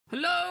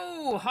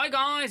Hello! Hi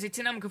guys, it's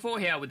Inam4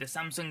 here with the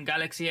Samsung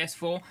Galaxy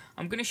S4.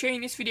 I'm going to show you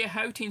in this video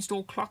how to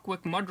install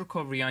Clockwork Mod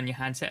Recovery on your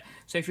handset.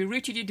 So if you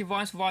rooted your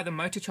device via the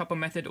motor chopper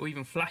method or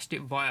even flashed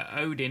it via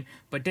Odin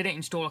but didn't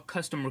install a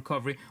custom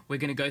recovery, we're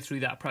going to go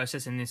through that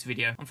process in this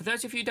video. And for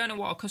those of you who don't know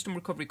what a custom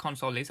recovery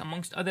console is,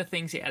 amongst other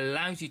things, it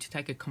allows you to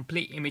take a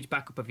complete image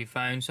backup of your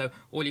phone. So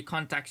all your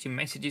contacts, your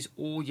messages,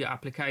 all your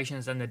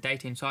applications and the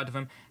data inside of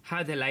them,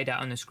 how they're laid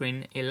out on the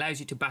screen. It allows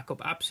you to back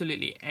up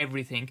absolutely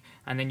everything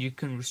and then you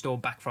can restore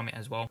back from it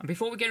as well. And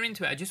before we get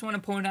into it, I just want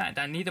to point out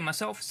that neither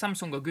myself,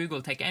 Samsung or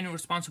Google take any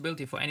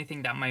responsibility for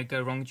anything that may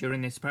go wrong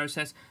during this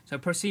process, so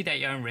proceed at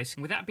your own risk.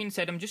 And with that being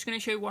said, I'm just going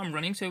to show you what I'm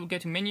running. So we'll go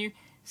to Menu,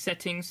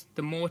 Settings,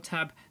 the More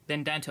tab,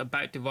 then down to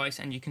About Device,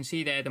 and you can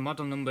see there the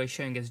model number is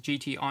showing as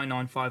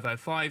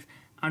GT-i9505.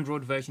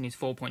 Android version is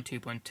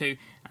 4.2.2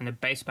 and the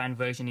baseband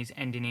version is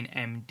ending in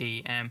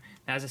MDM.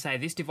 Now, as I say,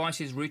 this device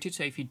is rooted,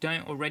 so if you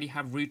don't already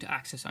have root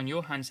access on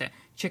your handset,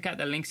 check out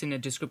the links in the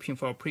description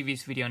for a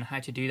previous video on how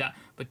to do that,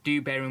 but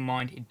do bear in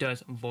mind it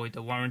does void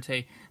the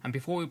warranty. And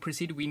before we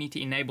proceed, we need to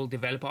enable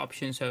developer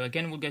options. So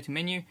again, we'll go to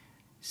Menu,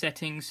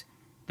 Settings,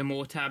 the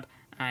More tab,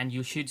 and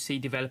you should see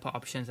developer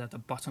options at the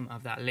bottom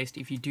of that list.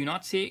 If you do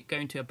not see it, go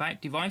into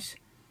About Device,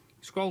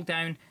 scroll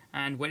down,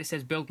 and where it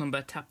says build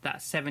number, tap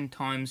that 7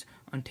 times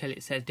until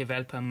it says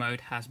developer mode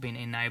has been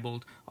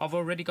enabled. I've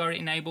already got it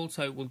enabled,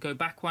 so we'll go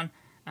back one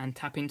and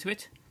tap into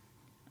it.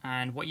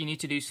 And what you need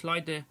to do is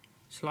slide the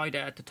slider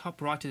at the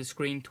top right of the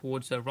screen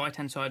towards the right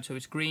hand side so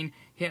it's green,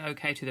 hit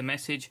OK to the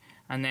message,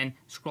 and then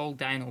scroll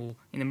down, or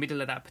in the middle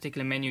of that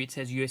particular menu it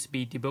says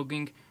USB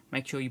debugging.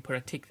 Make sure you put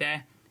a tick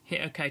there, hit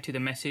OK to the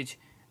message,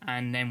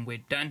 and then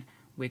we're done.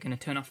 We're going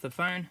to turn off the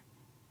phone.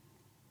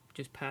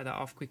 Just power that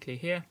off quickly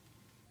here,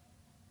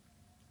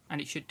 and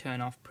it should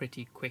turn off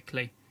pretty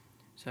quickly.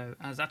 So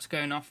as that's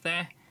going off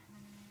there,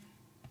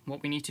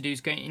 what we need to do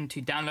is go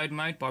into download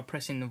mode by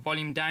pressing the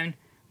volume down,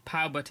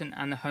 power button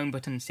and the home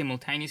button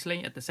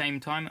simultaneously at the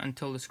same time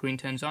until the screen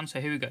turns on. So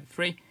here we go,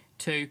 3,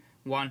 2,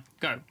 1,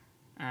 go.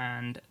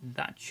 And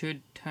that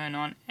should turn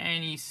on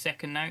any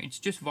second now. It's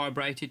just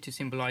vibrated to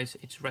symbolize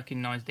it's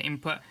recognized the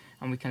input,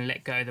 and we can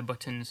let go of the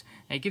buttons.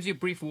 Now, it gives you a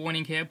brief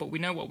warning here, but we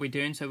know what we're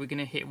doing, so we're going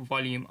to hit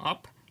volume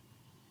up,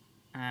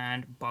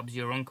 and Bob's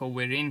your uncle,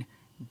 we're in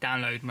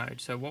download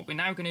mode. So what we're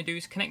now going to do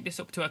is connect this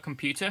up to our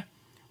computer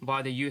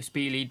via the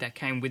USB lead that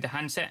came with the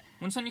handset.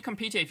 Once on your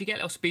computer, if you get a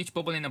little speech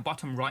bubble in the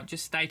bottom right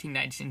just stating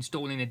that it's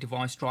installing the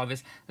device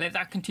drivers, let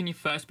that continue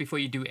first before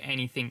you do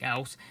anything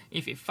else.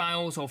 If it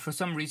fails or for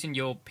some reason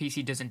your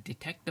PC doesn't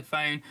detect the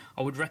phone,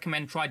 I would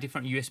recommend try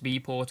different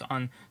USB ports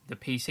on the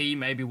PC,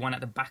 maybe one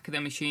at the back of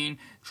the machine.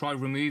 Try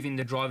removing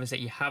the drivers that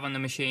you have on the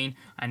machine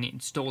and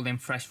install them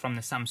fresh from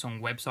the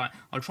Samsung website.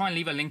 I'll try and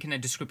leave a link in the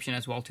description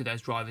as well to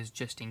those drivers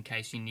just in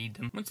case you need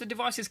them. Once the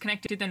device is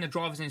connected and the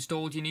drivers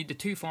installed, you need the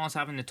 2 files I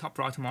have in the top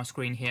right of my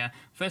screen here.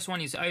 First one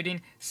is Odin,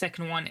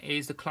 second one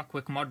is the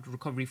Clockwork Mod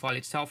Recovery file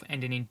itself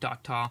ending in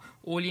 .tar.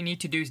 All you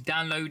need to do is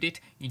download it.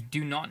 You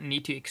do not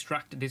need to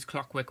extract this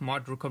Clockwork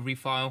Mod Recovery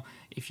file.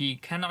 If you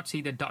cannot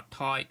see the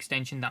 .tar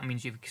extension, that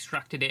means you've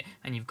extracted it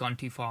and you've gone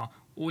too far.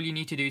 All you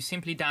need to do is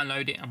simply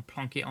download it and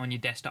plonk it on your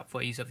desktop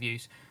for ease of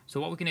use. So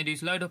what we're going to do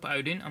is load up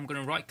Odin. I'm going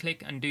to right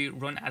click and do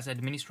run as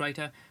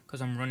administrator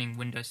because I'm running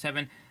Windows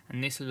 7,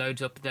 and this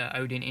loads up the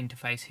Odin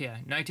interface here.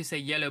 Notice a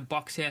yellow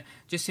box here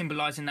just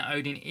symbolizing that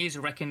Odin is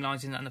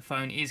recognizing that the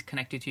phone is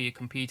connected to your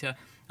computer.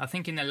 I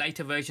think in the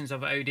later versions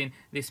of Odin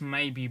this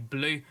may be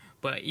blue,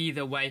 but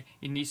either way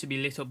it needs to be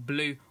lit up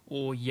blue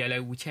or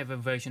yellow, whichever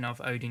version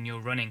of Odin you're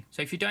running.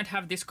 So if you don't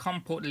have this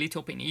COM port lit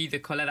up in either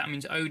color, that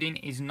means Odin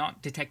is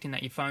not detecting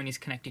that your phone is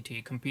connected to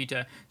your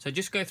computer. So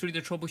just go through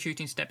the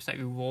troubleshooting steps that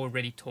we've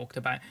already talked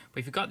about. But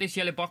if you've got this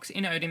yellow box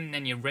in Odin,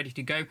 then you're ready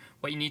to go.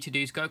 What you need to do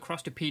is go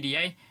across to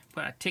PDA,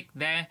 put a tick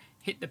there,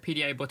 hit the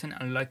PDA button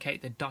and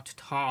locate the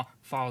 .tar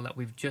file that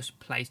we've just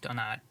placed on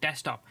our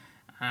desktop.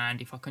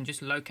 And if I can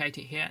just locate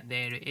it here,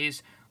 there it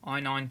is,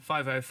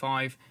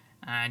 i9505,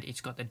 and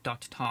it's got the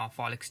 .tar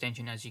file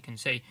extension as you can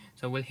see.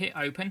 So we'll hit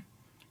open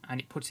and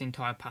it puts the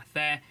entire path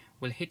there.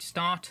 We'll hit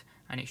start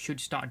and it should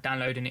start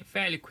downloading it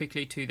fairly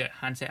quickly to the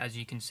handset as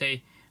you can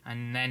see,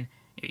 and then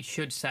it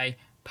should say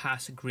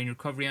pass green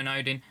recovery on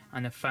Odin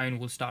and the phone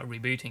will start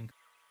rebooting.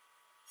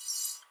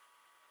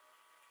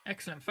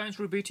 Excellent, phone's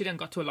rebooted and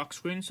got to a lock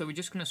screen, so we're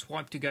just going to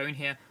swipe to go in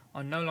here.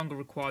 I no longer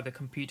require the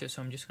computer,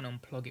 so I'm just going to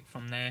unplug it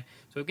from there.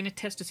 So we're going to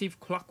test to see if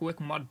Clockwork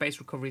Mod Base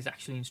Recovery is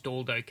actually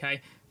installed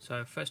okay.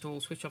 So first of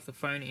all, switch off the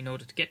phone in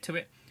order to get to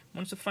it.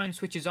 Once the phone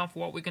switches off,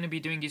 what we're going to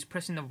be doing is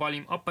pressing the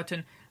volume up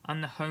button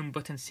and the home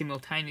button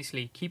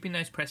simultaneously, keeping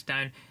those pressed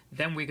down.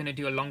 Then we're going to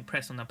do a long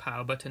press on the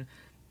power button.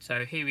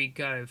 So here we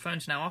go,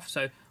 phone's now off,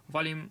 so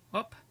volume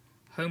up,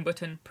 home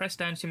button, press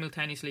down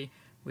simultaneously.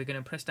 We're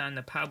going to press down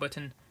the power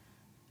button,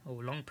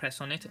 or long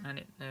press on it,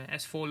 and the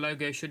S4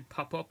 logo should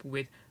pop up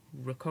with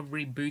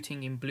recovery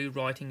booting in blue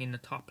writing in the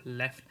top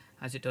left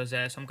as it does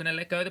there. So I'm going to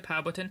let go of the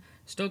power button,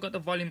 still got the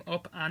volume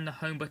up and the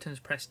home buttons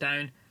pressed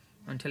down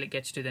until it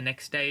gets to the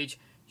next stage.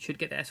 Should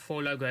get the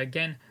S4 logo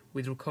again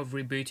with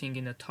recovery booting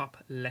in the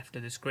top left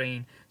of the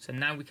screen. So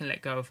now we can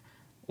let go of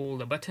all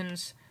the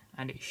buttons,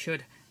 and it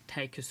should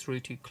take us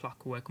through to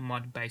Clockwork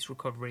Mod Base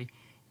Recovery.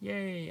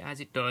 Yay, as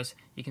it does.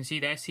 You can see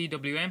there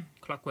CWM,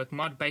 Clockwork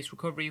Mod Base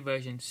Recovery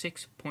version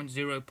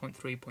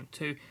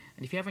 6.0.3.2.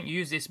 And if you haven't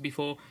used this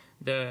before,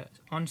 the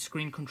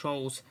on-screen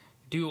controls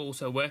do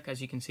also work,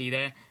 as you can see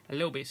there. A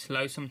little bit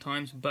slow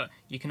sometimes, but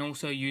you can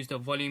also use the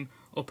volume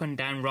up and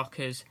down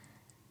rockers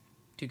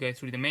to go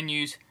through the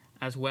menus,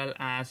 as well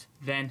as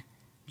then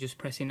just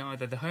pressing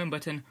either the home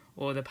button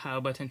or the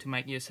power button to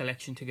make your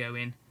selection to go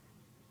in,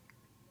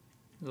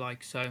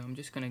 like so. I'm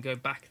just going to go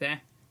back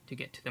there to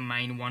get to the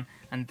main one,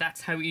 and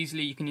that's how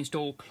easily you can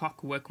install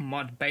Clockwork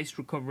Mod Base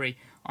Recovery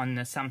on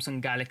the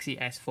Samsung Galaxy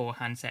S4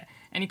 handset.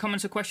 Any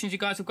comments or questions you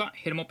guys have got,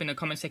 hit them up in the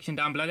comment section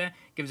down below there.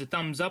 Give us a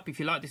thumbs up if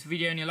you like this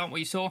video and you like what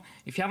you saw.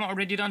 If you haven't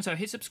already done so,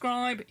 hit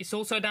subscribe. It's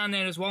also down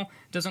there as well.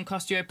 Doesn't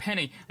cost you a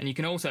penny, and you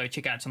can also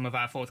check out some of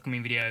our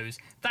forthcoming videos.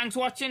 Thanks for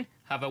watching,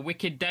 have a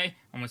wicked day,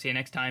 and we'll see you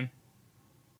next time.